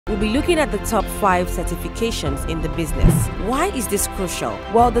we'll be looking at the top 5 certifications in the business. Why is this crucial?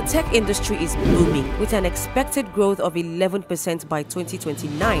 Well, the tech industry is booming with an expected growth of 11% by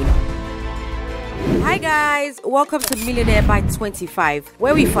 2029. Hi guys, welcome to Millionaire by 25,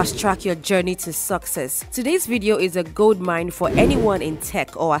 where we fast track your journey to success. Today's video is a goldmine for anyone in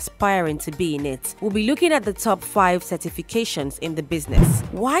tech or aspiring to be in it. We'll be looking at the top 5 certifications in the business.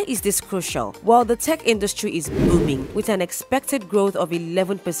 Why is this crucial? Well, the tech industry is booming with an expected growth of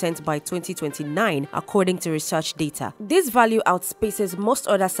 11% by 2029 according to research data. This value outspaces most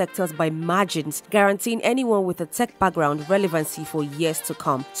other sectors by margins, guaranteeing anyone with a tech background relevancy for years to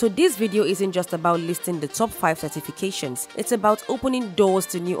come. So this video isn't just about listing the top 5 certifications. It's about opening doors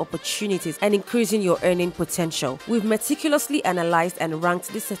to new opportunities and increasing your earning potential. We've meticulously analyzed and ranked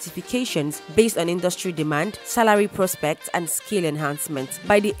these certifications based on industry demand, salary prospects, and skill enhancement.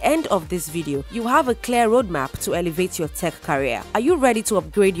 By the end of this video, you have a clear roadmap to elevate your tech career. Are you ready to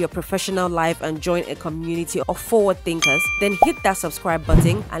upgrade your professional life and join a community of forward thinkers? Then hit that subscribe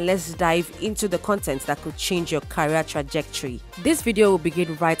button and let's dive into the content that could change your career trajectory. This video will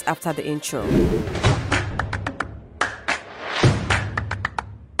begin right after the intro.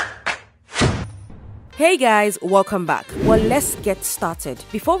 Hey guys, welcome back. Well, let's get started.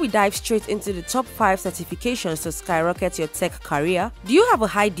 Before we dive straight into the top 5 certifications to skyrocket your tech career, do you have a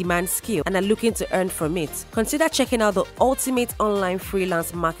high demand skill and are looking to earn from it? Consider checking out the ultimate online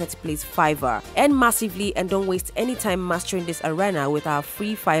freelance marketplace, Fiverr. Earn massively and don't waste any time mastering this arena with our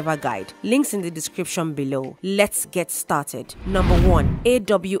free Fiverr guide. Links in the description below. Let's get started. Number 1.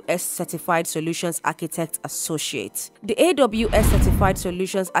 AWS Certified Solutions Architect Associate. The AWS Certified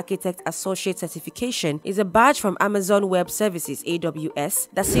Solutions Architect Associate certification is a badge from Amazon Web Services (AWS)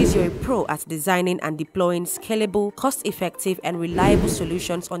 that says you're a pro at designing and deploying scalable, cost-effective, and reliable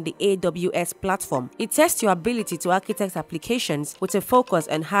solutions on the AWS platform. It tests your ability to architect applications with a focus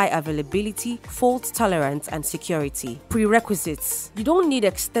on high availability, fault tolerance, and security. Prerequisites: you don't need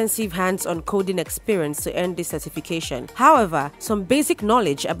extensive hands-on coding experience to earn this certification. However, some basic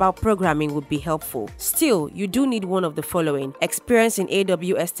knowledge about programming would be helpful. Still, you do need one of the following: experience in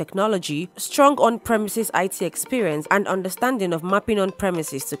AWS technology, strong on-premises IT experience and understanding of mapping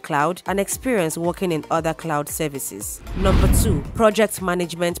on-premises to cloud, and experience working in other cloud services. Number 2. Project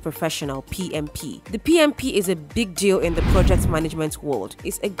Management Professional (PMP). The PMP is a big deal in the project management world.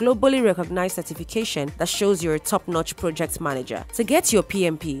 It's a globally recognized certification that shows you're a top-notch project manager. To get your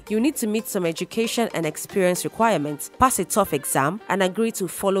PMP, you need to meet some education and experience requirements, pass a tough exam, and agree to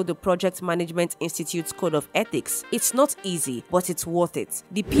follow the Project Management Institute's Code of Ethics. It's not easy, but it's worth it.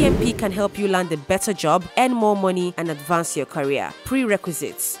 The PMP can help you land a better job, earn more money, and advance your career.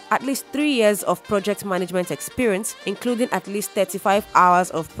 Prerequisites: at least 3 years of project management experience, including at least 35 hours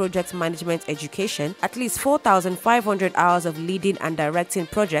of project management education, at least 4,500 hours of leading and directing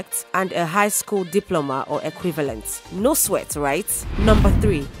projects, and a high school diploma or equivalent. No sweat, right? Number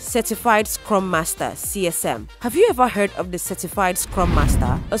 3. Certified Scrum Master (CSM). Have you ever heard of the Certified Scrum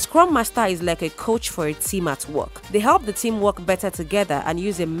Master? A Scrum Master is like a coach for a team at work. They help the team work better together and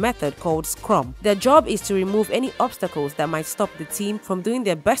use a method called Scrum. Their job is to remove any obstacles that might stop the team from doing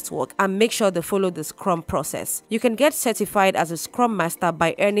their best work and make sure they follow the Scrum process. You can get certified as a Scrum Master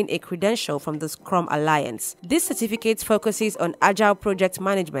by earning a credential from the Scrum Alliance. This certificate focuses on agile project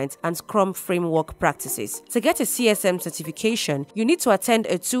management and Scrum framework practices. To get a CSM certification, you need to attend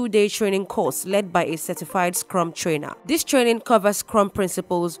a 2-day training course led by a certified Scrum trainer. This training covers Scrum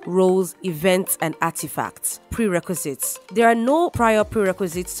principles, roles, events, and artifacts. Prerequisites: there are no prior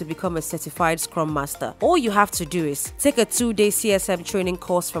prerequisites to become a certified Scrum Master. All you have to do is take a 2-day CSM training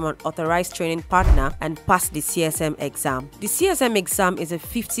course from an authorized training partner and pass the CSM exam. The CSM exam is a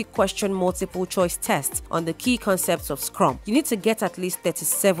 50-question multiple choice test on the key concepts of Scrum. You need to get at least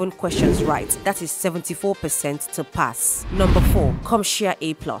 37 questions right. That is 74% to pass. Number 4. CompTIA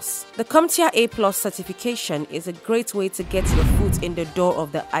A+. The CompTIA A+ certification is a great way to get your foot in the door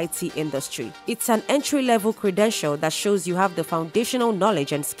of the IT industry. It's an entry-level credential that shows you have the foundational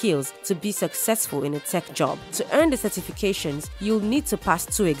knowledge and skills to be successful in a tech job. To earn the certifications, you'll need to pass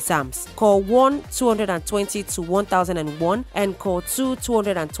 2 exams: Core 1 220 to 1001 and Core 2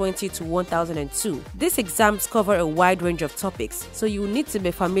 220 to 1002. These exams cover a wide range of topics, so you'll need to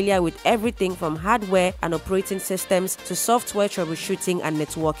be familiar with everything from hardware and operating systems to software troubleshooting and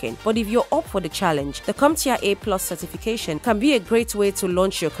networking. But if you're up for the challenge, the CompTIA A+ certification can be a great way to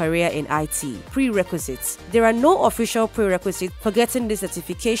launch your career in IT. Prerequisites: there are no official prerequisites for getting this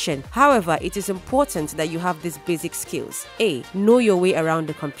certification. However, it is is important that you have these basic skills. A. Know your way around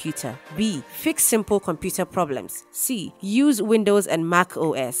the computer. B. Fix simple computer problems. C. Use Windows and Mac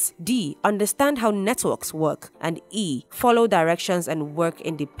OS. D. Understand how networks work. And E. Follow directions and work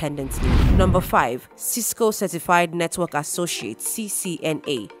independently. Number 5. Cisco Certified Network Associate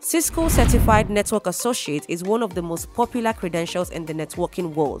 (CCNA). Cisco Certified Network Associate is one of the most popular credentials in the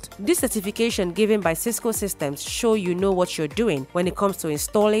networking world. This certification given by Cisco Systems show you know what you're doing when it comes to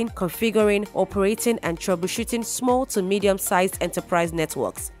installing, configuring, operating, and troubleshooting small to medium-sized enterprise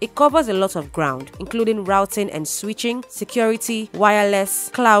networks. It covers a lot of ground, including routing and switching, security, wireless,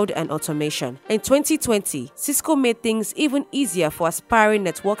 cloud, and automation. In 2020, Cisco made things even easier for aspiring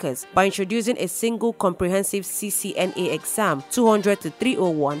networkers by introducing a single comprehensive CCNA exam 200 to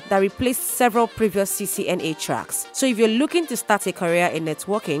 301 that replaced several previous CCNA tracks. So if you're looking to start a career in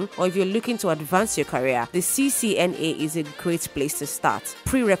networking, or if you're looking to advance your career, the CCNA is a great place to start.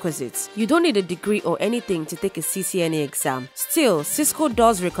 Prerequisites: you don't need a degree or anything to take a CCNA exam. Still, Cisco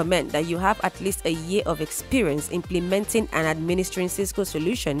does recommend that you have at least a year of experience implementing and administering Cisco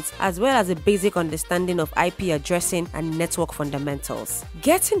solutions, as well as a basic understanding of IP addressing and network fundamentals.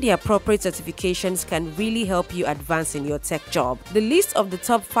 Getting the appropriate certifications can really help you advance in your tech job. The list of the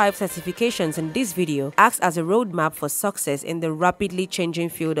top 5 certifications in this video acts as a roadmap for success in the rapidly changing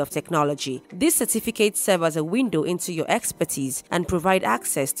field of technology. These certificates serve as a window into your expertise and provide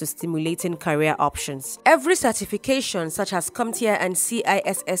access to stimulating career options. Every certification, such as CompTIA and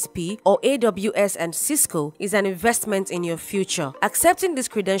CISSP or AWS and Cisco, is an investment in your future. Accepting these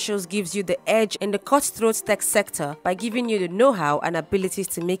credentials gives you the edge in the cutthroat tech sector by giving you the know-how and abilities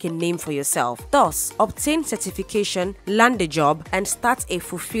to make a name for yourself. Thus, obtain certification, land a job, and start a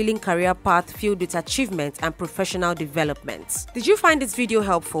fulfilling career path filled with achievement and professional development. Did you find this video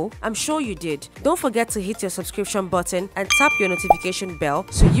helpful? I'm sure you did. Don't forget to hit your subscription button and tap your notification bell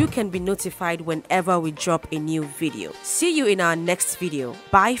so you can be notified whenever we drop a new video. See you in our next video.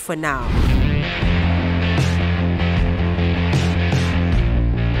 Bye for now.